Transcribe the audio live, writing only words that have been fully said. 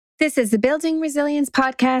This is the Building Resilience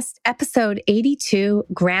Podcast, episode 82,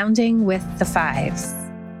 Grounding with the Fives.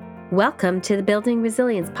 Welcome to the Building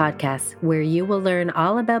Resilience Podcast, where you will learn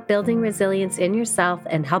all about building resilience in yourself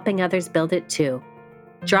and helping others build it too.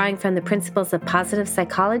 Drawing from the principles of positive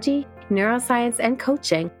psychology, neuroscience, and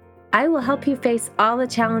coaching, I will help you face all the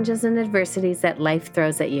challenges and adversities that life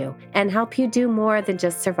throws at you and help you do more than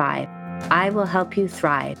just survive. I will help you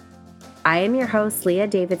thrive. I am your host, Leah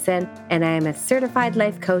Davidson, and I am a certified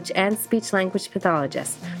life coach and speech-language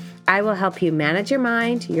pathologist. I will help you manage your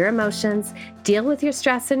mind, your emotions, deal with your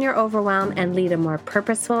stress and your overwhelm, and lead a more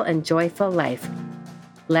purposeful and joyful life.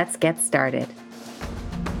 Let's get started.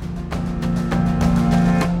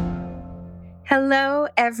 Hello,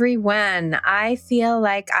 everyone. I feel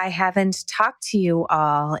like I haven't talked to you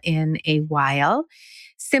all in a while,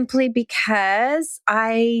 simply because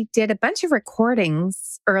I did a bunch of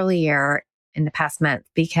recordings earlier in the past month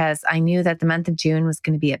because I knew that the month of June was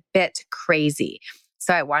going to be a bit crazy.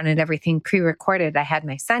 So I wanted everything pre-recorded. I had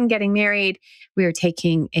my son getting married. We were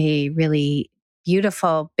taking a really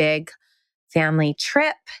beautiful, big family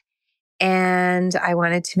trip, and I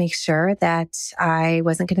wanted to make sure that I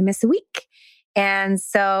wasn't going to miss a week. And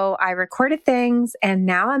so I recorded things and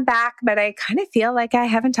now I'm back, but I kind of feel like I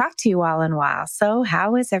haven't talked to you all in a while. So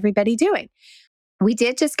how is everybody doing? We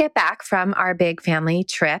did just get back from our big family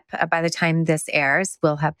trip. By the time this airs,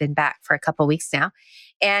 we'll have been back for a couple weeks now.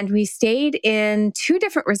 And we stayed in two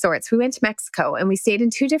different resorts. We went to Mexico and we stayed in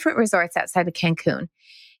two different resorts outside of Cancun.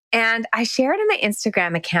 And I shared on my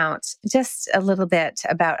Instagram account just a little bit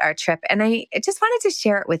about our trip. And I just wanted to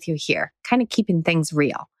share it with you here, kind of keeping things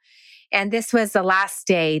real. And this was the last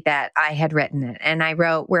day that I had written it. And I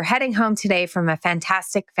wrote, "We're heading home today from a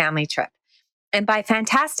fantastic family trip." And by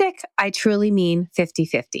fantastic, I truly mean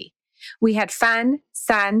 50-50. We had fun,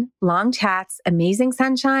 sun, long chats, amazing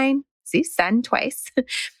sunshine. See, sun twice.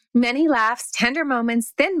 Many laughs, tender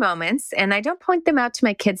moments, thin moments. And I don't point them out to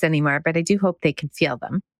my kids anymore, but I do hope they can feel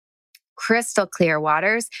them. Crystal clear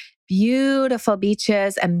waters, beautiful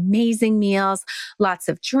beaches, amazing meals, lots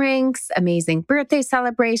of drinks, amazing birthday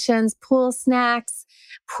celebrations, pool snacks,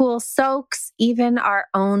 pool soaks, even our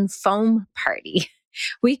own foam party.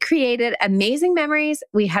 We created amazing memories.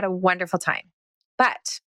 We had a wonderful time.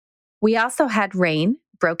 But we also had rain,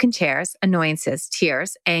 broken chairs, annoyances,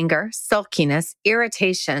 tears, anger, sulkiness,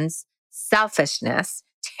 irritations, selfishness,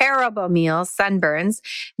 terrible meals, sunburns,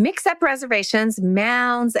 mix-up reservations,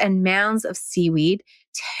 mounds and mounds of seaweed,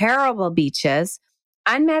 terrible beaches,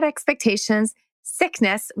 unmet expectations,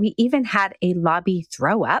 sickness. We even had a lobby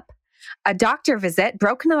throw up, a doctor visit,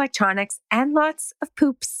 broken electronics, and lots of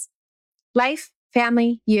poops. Life,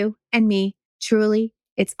 family, you and me, truly,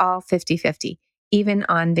 it's all 50-50, even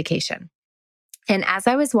on vacation. And as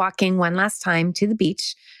I was walking one last time to the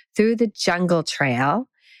beach through the jungle trail,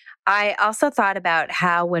 I also thought about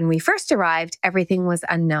how when we first arrived, everything was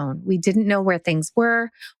unknown. We didn't know where things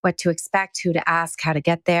were, what to expect, who to ask, how to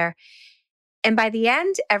get there. And by the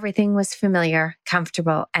end, everything was familiar,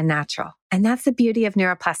 comfortable, and natural. And that's the beauty of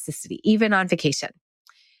neuroplasticity, even on vacation.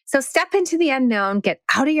 So step into the unknown, get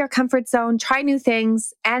out of your comfort zone, try new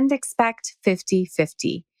things, and expect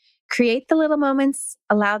 50-50. Create the little moments,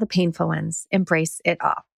 allow the painful ones, embrace it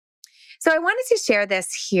all. So I wanted to share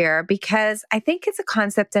this here because I think it's a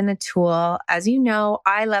concept and a tool, as you know,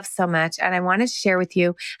 I love so much, and I wanted to share with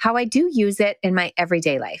you how I do use it in my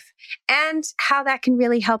everyday life and how that can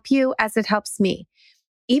really help you as it helps me.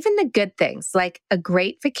 Even the good things, like a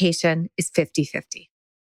great vacation, is 50-50.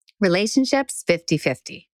 Relationships,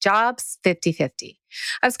 50-50. Jobs, 50-50.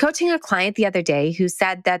 I was coaching a client the other day who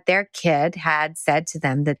said that their kid had said to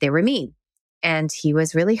them that they were mean. And he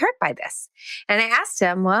was really hurt by this. And I asked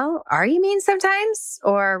him, well, are you mean sometimes?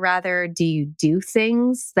 Or rather, do you do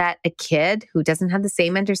things that a kid who doesn't have the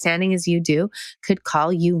same understanding as you do could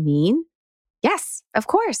call you mean? Yes, of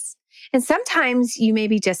course. And sometimes you may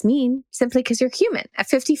be just mean simply because you're human, a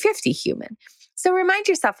 50-50 human. So remind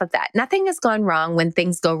yourself of that. Nothing has gone wrong when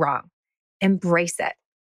things go wrong. Embrace it.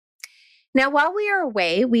 Now, while we were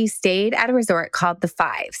away, we stayed at a resort called the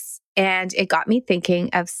Fives. And it got me thinking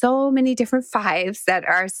of so many different fives that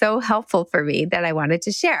are so helpful for me that I wanted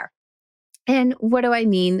to share. And what do I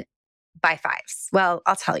mean by fives? Well,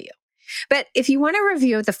 I'll tell you. But if you want a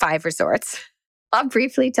review of the 5 resorts, I'll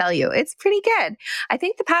briefly tell you, it's pretty good. I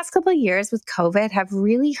think the past couple of years with COVID have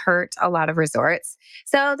really hurt a lot of resorts.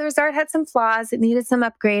 So the resort had some flaws. It needed some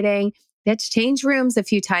upgrading. We had to change rooms a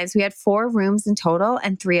few times. We had 4 rooms in total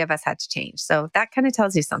and 3 of us had to change. So that kind of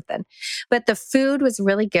tells you something. But the food was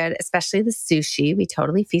really good, especially the sushi. We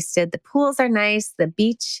totally feasted. The pools are nice. The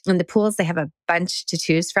beach and the pools, they have a bunch to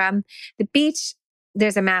choose from. The beach,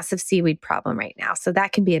 there's a massive seaweed problem right now. So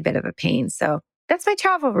that can be a bit of a pain. So that's my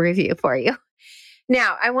travel review for you.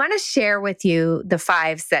 Now, I want to share with you the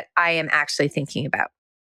fives that I am actually thinking about.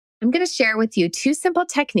 I'm going to share with you 2 simple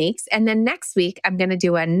techniques. And then next week, I'm going to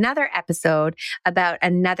do another episode about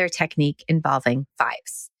another technique involving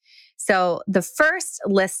fives. So the first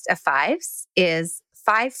list of fives is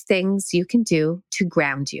 5 things you can do to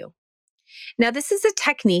ground you. Now, this is a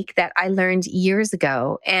technique that I learned years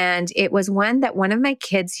ago, and it was one that one of my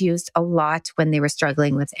kids used a lot when they were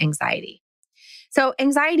struggling with anxiety. So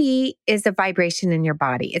anxiety is a vibration in your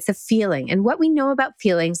body. It's a feeling. And what we know about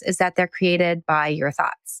feelings is that they're created by your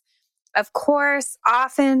thoughts. Of course,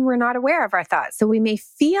 often we're not aware of our thoughts. So we may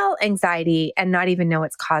feel anxiety and not even know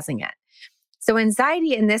what's causing it. So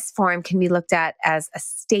anxiety in this form can be looked at as a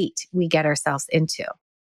state we get ourselves into.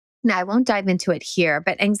 Now, I won't dive into it here,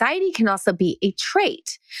 but anxiety can also be a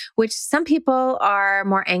trait, which some people are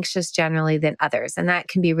more anxious generally than others. And that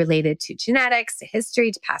can be related to genetics, to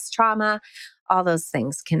history, to past trauma. All those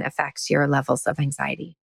things can affect your levels of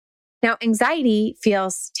anxiety. Now, anxiety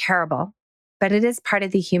feels terrible, but it is part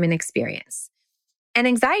of the human experience. And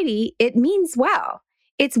anxiety, it means well.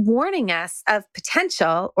 It's warning us of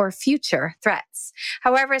potential or future threats.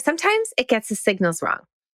 However, sometimes it gets the signals wrong.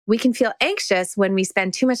 We can feel anxious when we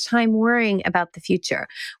spend too much time worrying about the future.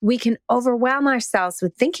 We can overwhelm ourselves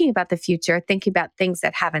with thinking about the future, thinking about things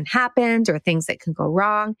that haven't happened or things that can go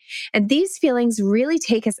wrong. And these feelings really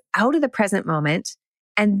take us out of the present moment.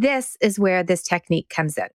 And this is where this technique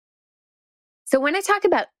comes in. So when I talk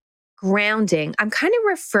about grounding, I'm kind of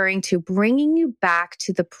referring to bringing you back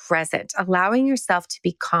to the present, allowing yourself to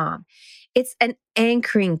be calm. It's an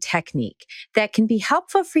anchoring technique that can be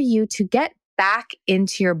helpful for you to get back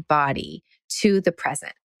into your body to the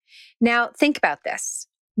present. Now, think about this.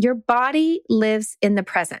 Your body lives in the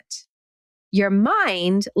present. Your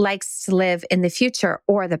mind likes to live in the future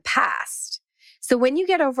or the past. So when you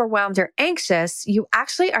get overwhelmed or anxious, you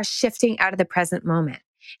actually are shifting out of the present moment.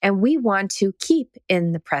 And we want to keep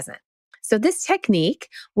in the present. So this technique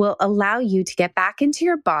will allow you to get back into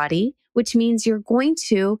your body, which means you're going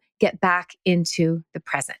to get back into the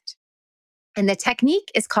present. And the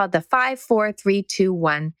technique is called the 5, 4, 3, 2,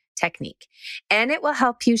 1 technique. And it will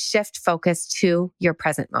help you shift focus to your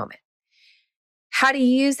present moment. How do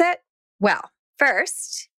you use it? Well,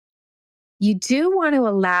 first, you do want to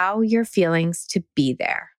allow your feelings to be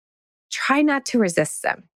there. Try not to resist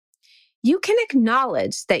them. You can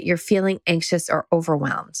acknowledge that you're feeling anxious or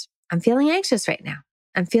overwhelmed. I'm feeling anxious right now.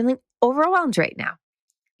 I'm feeling overwhelmed right now.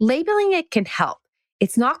 Labeling it can help.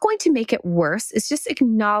 It's not going to make it worse. It's just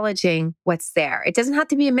acknowledging what's there. It doesn't have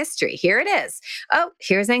to be a mystery. Here it is. Oh,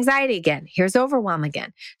 here's anxiety again. Here's overwhelm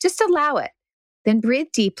again. Just allow it. Then breathe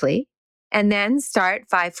deeply and then start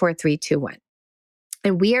 5, 4, 3, 2, 1.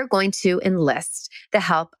 And we are going to enlist the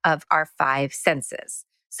help of our 5 senses.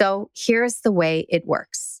 So here's the way it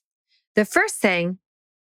works. The first thing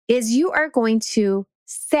is you are going to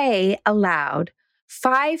say aloud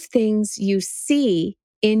 5 things you see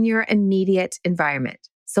in your immediate environment.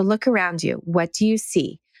 So look around you. What do you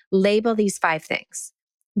see? Label these 5 things.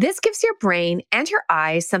 This gives your brain and your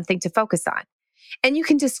eyes something to focus on. And you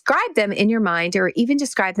can describe them in your mind or even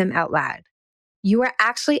describe them out loud. You are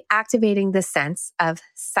actually activating the sense of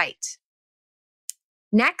sight.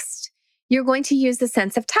 Next, you're going to use the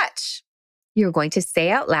sense of touch. You're going to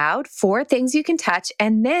say out loud 4 things you can touch,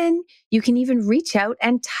 and then you can even reach out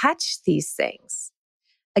and touch these things.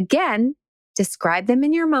 Again, describe them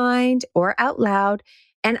in your mind or out loud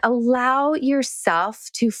and allow yourself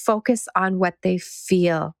to focus on what they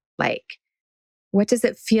feel like. What does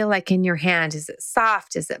it feel like in your hand? Is it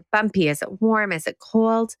soft? Is it bumpy? Is it warm? Is it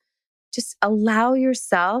cold? Just allow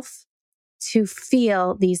yourself to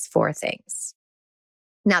feel these 4 things.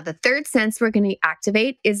 Now, the third sense we're going to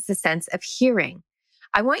activate is the sense of hearing.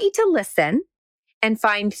 I want you to listen and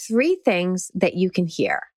find 3 things that you can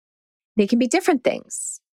hear. They can be different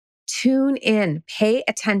things. Tune in, pay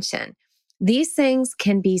attention. These things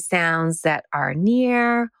can be sounds that are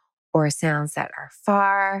near or sounds that are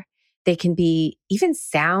far. They can be even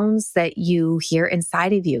sounds that you hear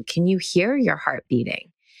inside of you. Can you hear your heart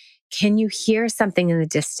beating? Can you hear something in the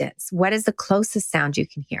distance? What is the closest sound you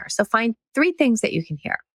can hear? So find 3 things that you can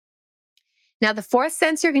hear. Now, the 4th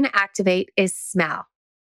sense you're going to activate is smell.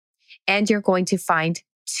 And you're going to find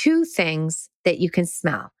 2 things that you can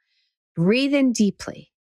smell. Breathe in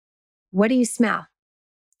deeply. What do you smell?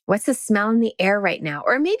 What's the smell in the air right now?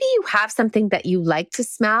 Or maybe you have something that you like to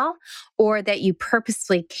smell or that you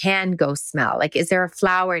purposefully can go smell. Like, is there a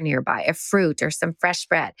flower nearby, a fruit or some fresh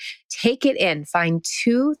bread? Take it in. Find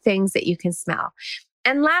 2 things that you can smell.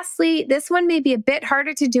 And lastly, this one may be a bit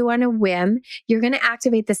harder to do on a whim. You're going to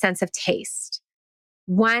activate the sense of taste.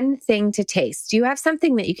 One thing to taste. Do you have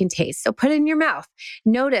something that you can taste? So put it in your mouth.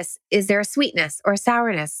 Notice, is there a sweetness or a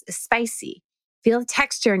sourness, spicy? Feel the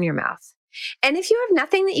texture in your mouth. And if you have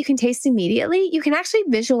nothing that you can taste immediately, you can actually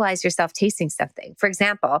visualize yourself tasting something. For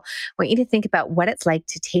example, I want you to think about what it's like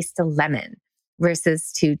to taste a lemon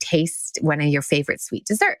versus to taste one of your favorite sweet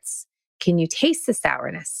desserts. Can you taste the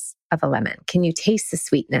sourness of a lemon? Can you taste the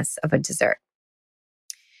sweetness of a dessert?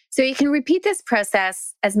 So you can repeat this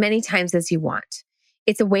process as many times as you want.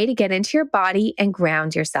 It's a way to get into your body and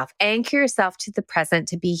ground yourself, anchor yourself to the present,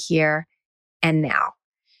 to be here and now.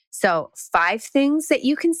 So 5 things that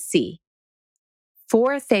you can see,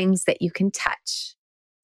 4 things that you can touch,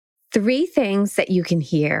 3 things that you can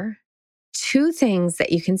hear, 2 things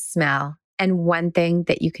that you can smell, and 1 thing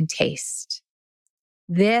that you can taste.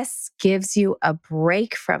 This gives you a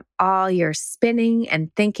break from all your spinning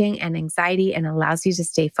and thinking and anxiety and allows you to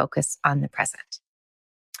stay focused on the present.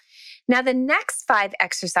 Now, the next 5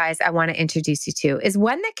 exercise I want to introduce you to is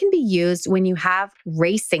one that can be used when you have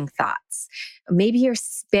racing thoughts. Maybe you're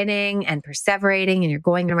spinning and perseverating and you're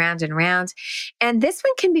going around and around. And this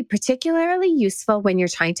one can be particularly useful when you're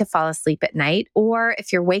trying to fall asleep at night, or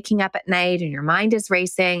if you're waking up at night and your mind is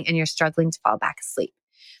racing and you're struggling to fall back asleep.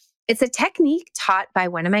 It's a technique taught by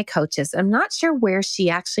one of my coaches. I'm not sure where she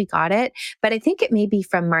actually got it, but I think it may be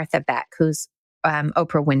from Martha Beck, who's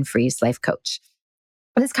Oprah Winfrey's life coach.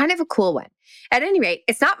 But it's kind of a cool one. At any rate,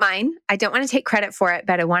 it's not mine. I don't want to take credit for it,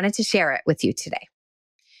 but I wanted to share it with you today.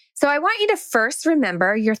 So I want you to first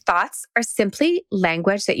remember your thoughts are simply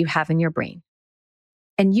language that you have in your brain.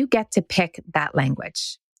 And you get to pick that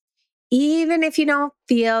language. Even if you don't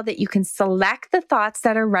feel that you can select the thoughts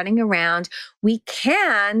that are running around, we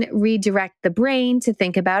can redirect the brain to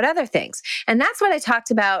think about other things. And that's what I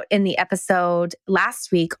talked about in the episode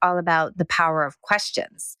last week, all about the power of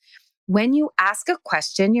questions. When you ask a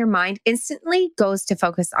question, your mind instantly goes to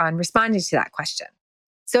focus on responding to that question.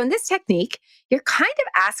 So in this technique, you're kind of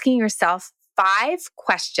asking yourself 5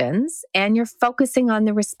 questions and you're focusing on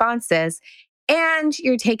the responses and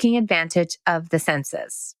you're taking advantage of the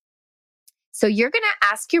senses. So you're going to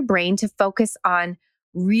ask your brain to focus on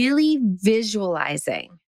really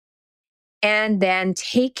visualizing and then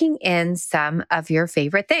taking in some of your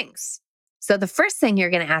favorite things. So the first thing you're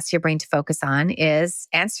going to ask your brain to focus on is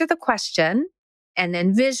answer the question and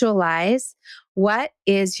then visualize, what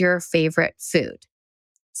is your favorite food?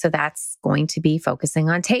 So that's going to be focusing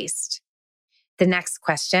on taste. The next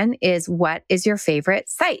question is, what is your favorite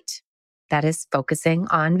sight? That is focusing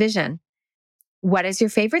on vision. What is your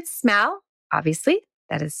favorite smell? Obviously,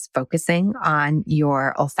 that is focusing on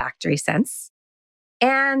your olfactory sense.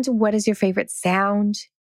 And what is your favorite sound?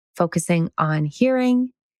 Focusing on hearing.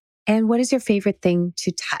 And what is your favorite thing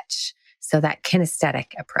to touch? So that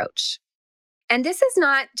kinesthetic approach. And this is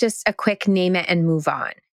not just a quick name it and move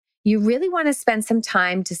on. You really want to spend some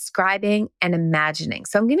time describing and imagining.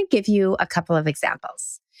 So I'm going to give you a couple of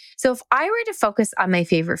examples. So if I were to focus on my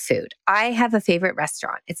favorite food, I have a favorite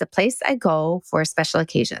restaurant. It's a place I go for special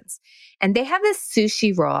occasions. And they have this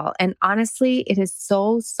sushi roll. And honestly, it is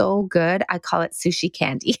so, so good. I call it sushi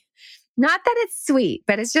candy. Not that it's sweet,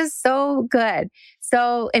 but it's just so good.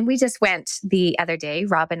 So, and we just went the other day.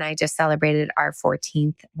 Rob and I just celebrated our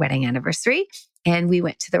 14th wedding anniversary. And we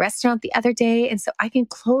went to the restaurant the other day. And so I can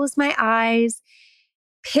close my eyes,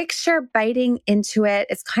 picture biting into it.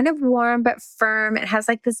 It's kind of warm but firm. It has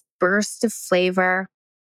like this burst of flavor.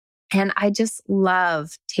 And I just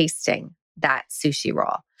love tasting that sushi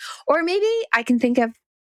roll. Or maybe I can think of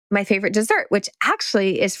my favorite dessert, which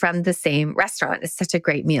actually is from the same restaurant. It's such a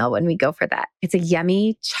great meal when we go for that. It's a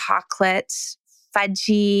yummy chocolate,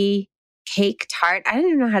 fudgy cake tart. I don't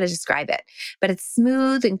even know how to describe it, but it's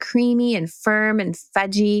smooth and creamy and firm and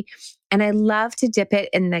fudgy. And I love to dip it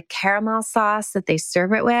in the caramel sauce that they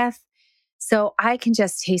serve it with. So I can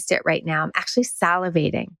just taste it right now. I'm actually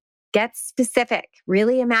salivating. Get specific,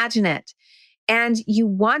 really imagine it. And you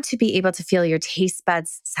want to be able to feel your taste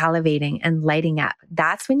buds salivating and lighting up.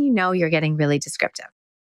 That's when you know you're getting really descriptive.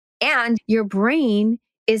 And your brain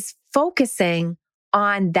is focusing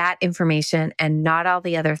on that information and not all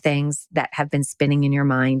the other things that have been spinning in your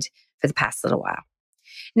mind for the past little while.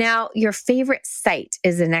 Now, your favorite sight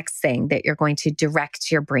is the next thing that you're going to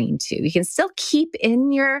direct your brain to. You can still keep in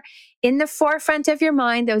the forefront of your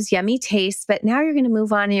mind those yummy tastes, but now you're going to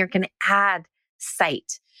move on and you're going to add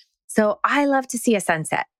sight. So I love to see a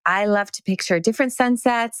sunset. I love to picture different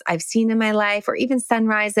sunsets I've seen in my life, or even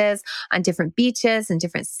sunrises on different beaches and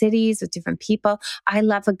different cities with different people. I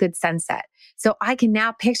love a good sunset. So I can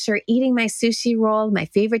now picture eating my sushi roll, my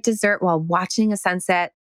favorite dessert, while watching a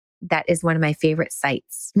sunset. That is one of my favorite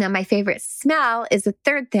sights. Now, my favorite smell is the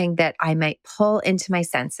third thing that I might pull into my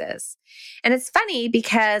senses. And it's funny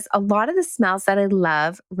because a lot of the smells that I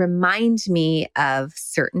love remind me of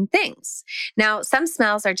certain things. Now, some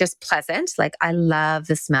smells are just pleasant, like I love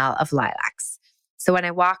the smell of lilacs. So when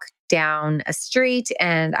I walk down a street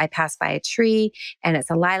and I pass by a tree and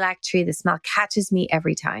it's a lilac tree, the smell catches me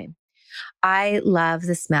every time. I love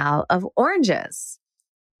the smell of oranges.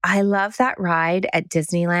 I love that ride at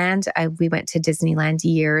Disneyland. We went to Disneyland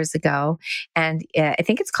years ago, and I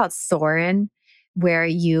think it's called Soarin', where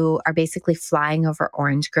you are basically flying over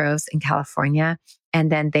orange groves in California,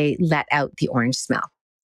 and then they let out the orange smell.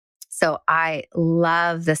 So I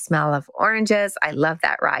love the smell of oranges. I love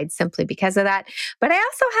that ride simply because of that. But I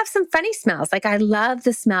also have some funny smells. Like I love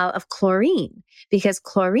the smell of chlorine because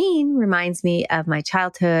chlorine reminds me of my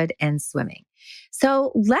childhood and swimming.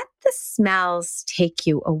 So let the smells take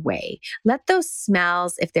you away. Let those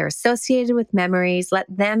smells, if they're associated with memories, let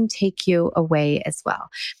them take you away as well.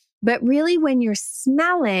 But really, when you're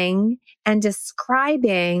smelling and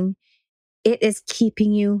describing, it is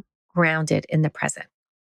keeping you grounded in the present.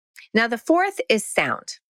 Now, the fourth is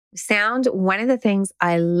sound. Sound, one of the things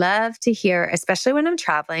I love to hear, especially when I'm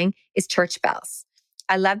traveling, is church bells.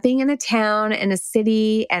 I love being in a town, in a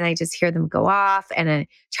city, and I just hear them go off and I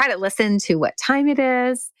try to listen to what time it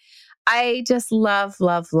is. I just love,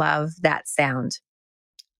 love, love that sound.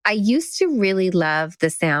 I used to really love the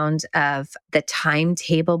sound of the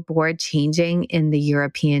timetable board changing in the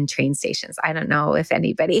European train stations. I don't know if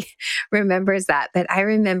anybody remembers that, but I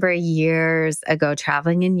remember years ago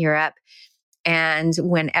traveling in Europe, and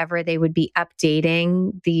whenever they would be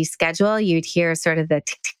updating the schedule, you'd hear sort of the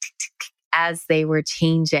tick, tick, tick, tick, tick as they were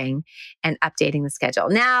changing and updating the schedule.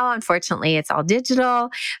 Now, unfortunately, it's all digital,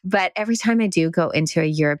 but every time I do go into a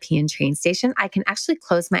European train station, I can actually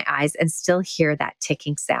close my eyes and still hear that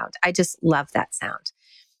ticking sound. I just love that sound.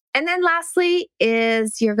 And then lastly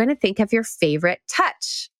is you're going to think of your favorite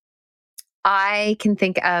touch. I can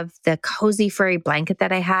think of the cozy furry blanket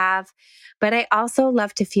that I have, but I also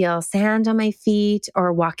love to feel sand on my feet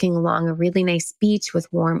or walking along a really nice beach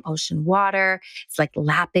with warm ocean water. It's like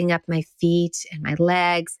lapping up my feet and my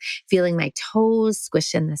legs, feeling my toes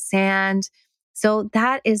squish in the sand. So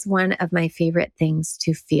that is one of my favorite things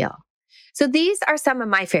to feel. So these are some of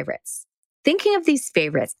my favorites. Thinking of these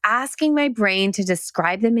favorites, asking my brain to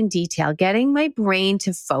describe them in detail, getting my brain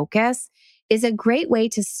to focus is a great way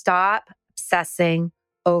to stop obsessing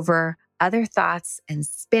over other thoughts and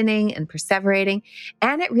spinning and perseverating.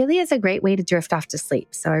 And it really is a great way to drift off to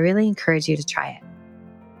sleep. So I really encourage you to try it.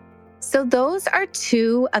 So those are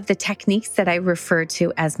two of the techniques that I refer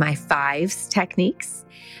to as my fives techniques.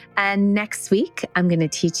 And next week, I'm going to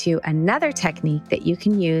teach you another technique that you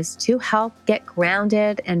can use to help get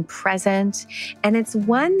grounded and present. And it's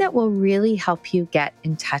one that will really help you get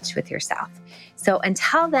in touch with yourself. So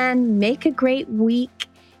until then, make a great week.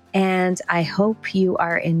 And I hope you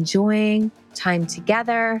are enjoying time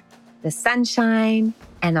together, the sunshine,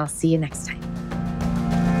 and I'll see you next time.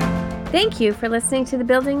 Thank you for listening to the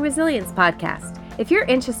Building Resilience podcast. If you're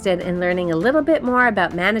interested in learning a little bit more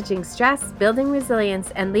about managing stress, building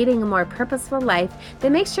resilience, and leading a more purposeful life,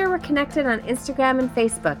 then make sure we're connected on Instagram and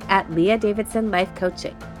Facebook at Leah Davidson Life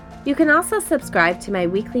Coaching. You can also subscribe to my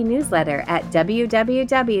weekly newsletter at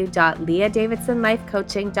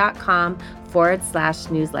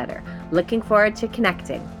www.leahdavidsonlifecoaching.com/newsletter. Looking forward to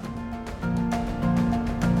connecting.